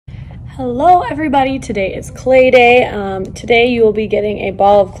Hello everybody, today is clay day. Today you will be getting a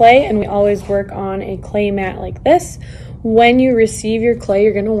ball of clay, and we always work on a clay mat like this. When you receive your clay,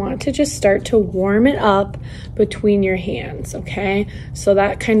 you're going to want to just start to warm it up between your hands, okay? So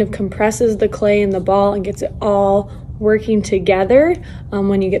that kind of compresses the clay and the ball and gets it all working together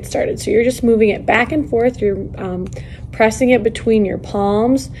when you get started. So you're just moving it back and forth, you're pressing it between your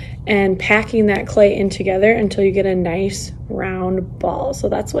palms and packing that clay in together until you get a nice round ball. So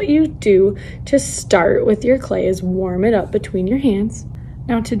that's what you do to start with your clay, is warm it up between your hands.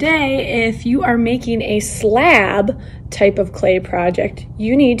 Now today, if you are making a slab type of clay project,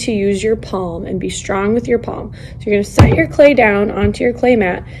 you need to use your palm and be strong with your palm. So you're going to set your clay down onto your clay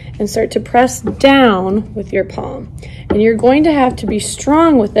mat and start to press down with your palm. And you're going to have to be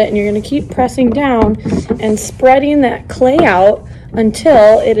strong with it, and you're going to keep pressing down and spreading that clay out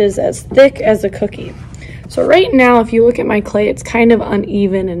until it is as thick as a cookie. So right now, if you look at my clay, it's kind of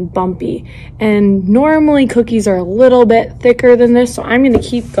uneven and bumpy. And normally cookies are a little bit thicker than this, so I'm going to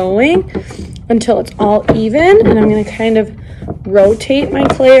keep going until it's all even. And I'm going to kind of rotate my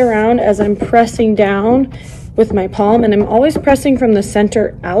clay around as I'm pressing down with my palm. And I'm always pressing from the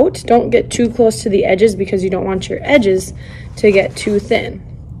center out. Don't get too close to the edges because you don't want your edges to get too thin.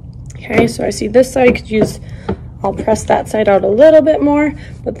 Okay, so I see this side, I could use, I'll press that side out a little bit more,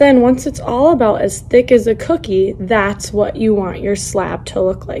 but then once it's all about as thick as a cookie, that's what you want your slab to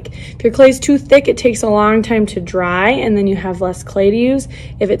look like. If your clay's too thick, it takes a long time to dry, and then you have less clay to use.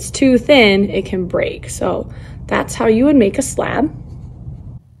 If it's too thin, it can break. So that's how you would make a slab.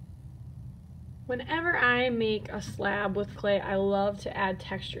 Whenever I make a slab with clay, I love to add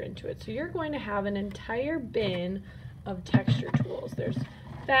texture into it. So you're going to have an entire bin of texture tools. There's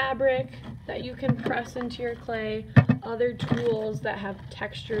fabric that you can press into your clay, other tools that have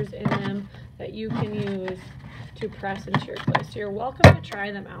textures in them that you can use to press into your clay. So you're welcome to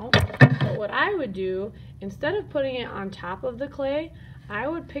try them out. But what I would do, instead of putting it on top of the clay, I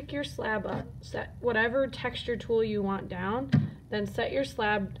would pick your slab up, set whatever texture tool you want down, then set your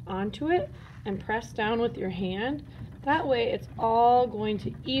slab onto it and press down with your hand. That way it's all going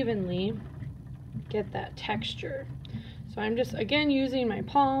to evenly get that texture. So I'm just, again, using my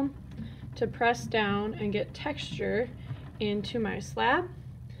palm to press down and get texture into my slab.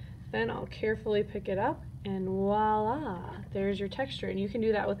 Then I'll carefully pick it up, and voila, there's your texture. And you can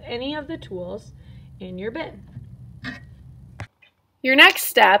do that with any of the tools in your bin. Your next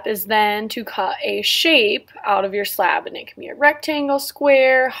step is then to cut a shape out of your slab, and it can be a rectangle,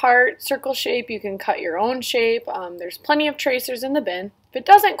 square, heart, circle shape. You can cut your own shape. There's plenty of tracers in the bin. If it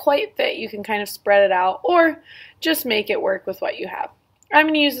doesn't quite fit, you can kind of spread it out or just make it work with what you have. I'm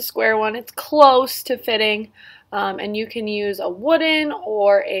going to use a square one. It's close to fitting, and you can use a wooden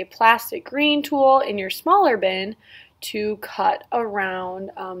or a plastic green tool in your smaller bin to cut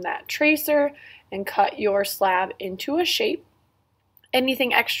around that tracer and cut your slab into a shape.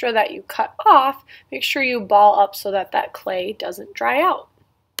 Anything extra that you cut off, make sure you ball up so that that clay doesn't dry out.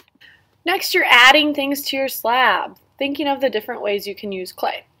 Next, you're adding things to your slab, thinking of the different ways you can use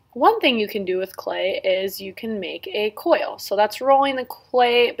clay. One thing you can do with clay is you can make a coil. So that's rolling the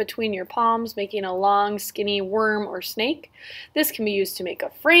clay between your palms, making a long, skinny worm or snake. This can be used to make a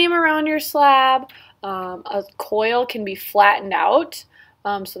frame around your slab. A coil can be flattened out.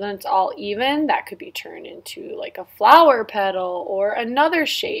 So then it's all even. That could be turned into like a flower petal or another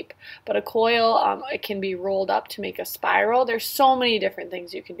shape. But a coil, it can be rolled up to make a spiral. There's so many different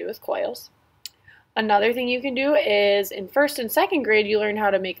things you can do with coils. Another thing you can do is, in first and second grade, you learn how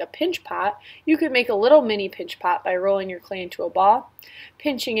to make a pinch pot. You could make a little mini pinch pot by rolling your clay into a ball,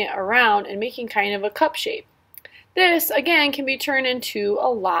 pinching it around, and making kind of a cup shape. This, again, can be turned into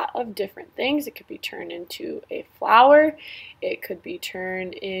a lot of different things. It could be turned into a flower. It could be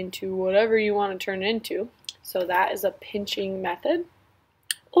turned into whatever you want to turn it into. So that is a pinching method.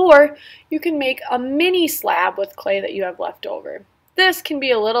 Or you can make a mini slab with clay that you have left over. This can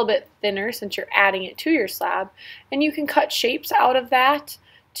be a little bit thinner since you're adding it to your slab, and you can cut shapes out of that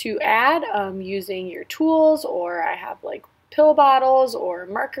to add using your tools, or I have like pill bottles or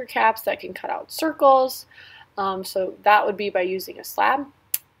marker caps that can cut out circles. So that would be by using a slab.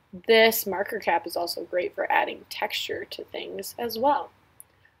 This marker cap is also great for adding texture to things as well.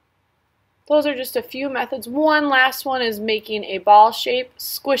 Those are just a few methods. One last one is making a ball shape,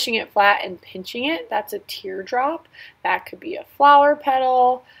 squishing it flat and pinching it. That's a teardrop. That could be a flower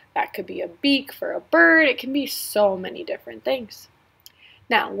petal. That could be a beak for a bird. It can be so many different things.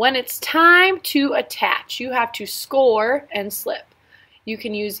 Now, when it's time to attach, you have to score and slip. You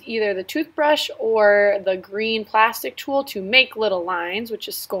can use either the toothbrush or the green plastic tool to make little lines, which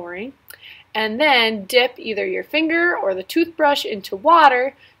is scoring, and then dip either your finger or the toothbrush into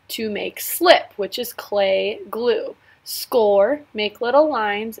water to make slip, which is clay glue. Score, make little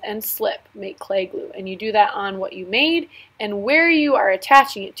lines, and slip, make clay glue. And you do that on what you made and where you are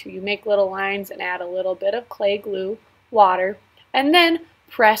attaching it to. You make little lines and add a little bit of clay glue, water, and then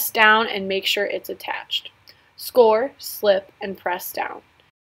press down and make sure it's attached. Score, slip, and press down.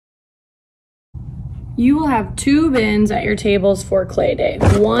 You will have 2 bins at your tables for clay day.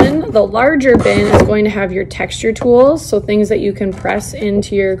 One, the larger bin, is going to have your texture tools, so things that you can press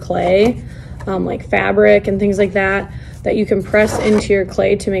into your clay, like fabric and things like that you can press into your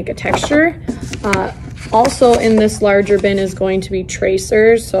clay to make a texture. Also in this larger bin is going to be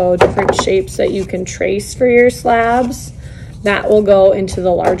tracers, so different shapes that you can trace for your slabs. That will go into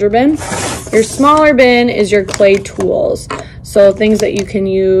the larger bin. Your smaller bin is your clay tools. So things that you can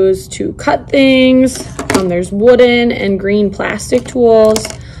use to cut things. There's wooden and green plastic tools.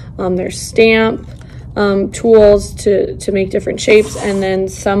 There's stamp tools to make different shapes, and then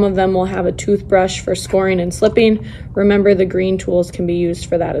some of them will have a toothbrush for scoring and slipping. Remember, the green tools can be used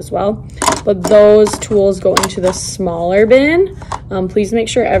for that as well. But those tools go into the smaller bin. Please make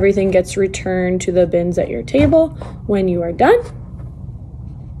sure everything gets returned to the bins at your table when you are done.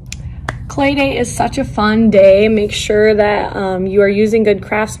 Clay day is such a fun day. Make sure that you are using good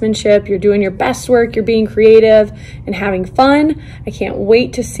craftsmanship, you're doing your best work, you're being creative and having fun. I can't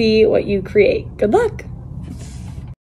wait to see what you create. Good luck.